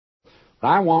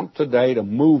I want today to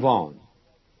move on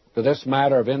to this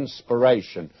matter of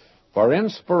inspiration. For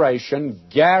inspiration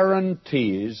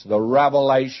guarantees the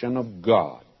revelation of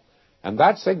God. And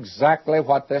that's exactly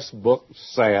what this book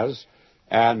says.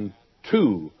 And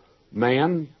two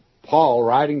men, Paul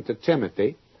writing to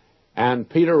Timothy, and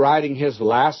Peter writing his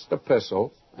last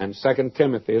epistle, and 2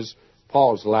 Timothy is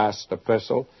Paul's last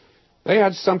epistle, they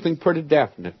had something pretty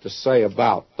definite to say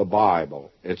about the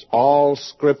Bible. It's all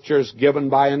Scriptures given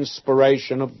by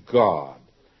inspiration of God.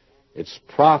 It's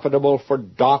profitable for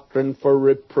doctrine, for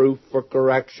reproof, for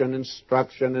correction,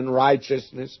 instruction, and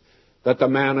righteousness, that the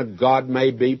man of God may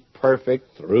be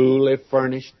perfect, truly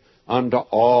furnished unto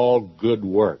all good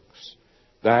works.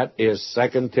 That is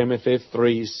 2 Timothy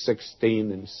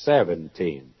 3:16 and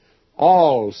 17.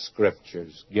 All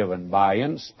Scriptures given by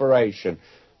inspiration.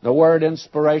 The word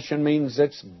inspiration means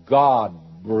it's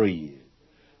God-breathed.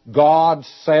 God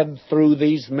said through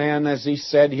these men, as he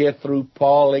said here through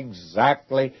Paul,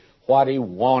 exactly what he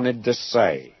wanted to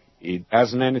say. He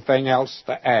hasn't anything else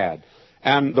to add.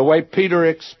 And the way Peter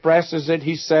expresses it,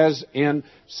 he says in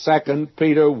 2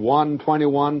 Peter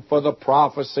 1:21, for the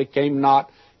prophecy came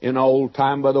not in old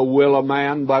time by the will of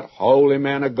man, but holy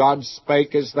men of God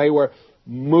spake as they were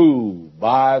moved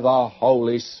by the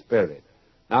Holy Spirit.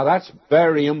 Now that's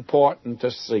very important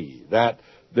to see, that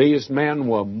these men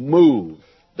were moved.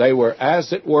 They were,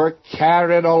 as it were,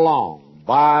 carried along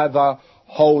by the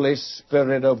Holy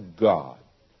Spirit of God.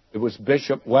 It was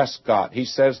Bishop Westcott. He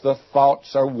says the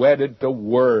thoughts are wedded to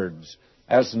words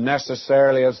as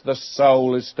necessarily as the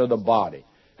soul is to the body.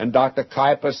 And Dr.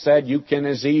 Kuyper said you can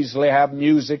as easily have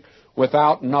music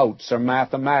without notes or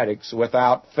mathematics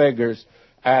without figures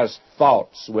as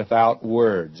thoughts without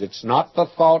words. It's not the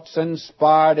thoughts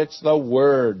inspired, it's the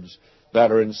words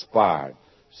that are inspired.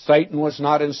 Satan was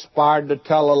not inspired to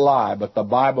tell a lie, but the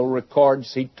Bible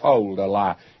records he told a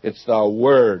lie. It's the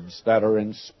words that are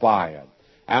inspired.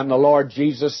 And the Lord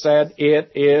Jesus said,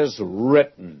 it is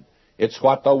written. It's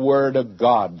what the Word of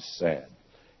God said.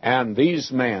 And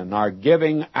these men are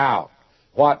giving out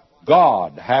what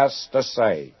God has to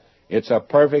say. It's a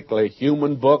perfectly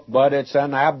human book, but it's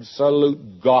an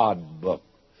absolute God book.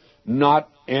 Not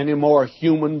any more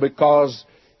human because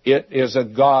it is a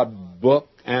God book,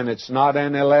 and it's not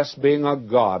any less being a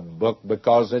God book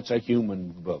because it's a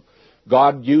human book.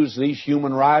 God used these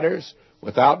human writers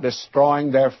without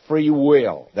destroying their free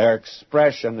will, their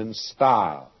expression and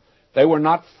style. They were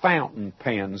not fountain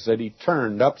pens that he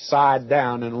turned upside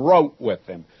down and wrote with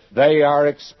them. They are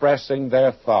expressing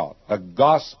their thought. The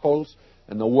Gospels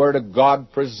and the Word of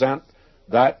God present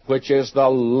that which is the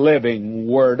living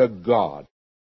Word of God.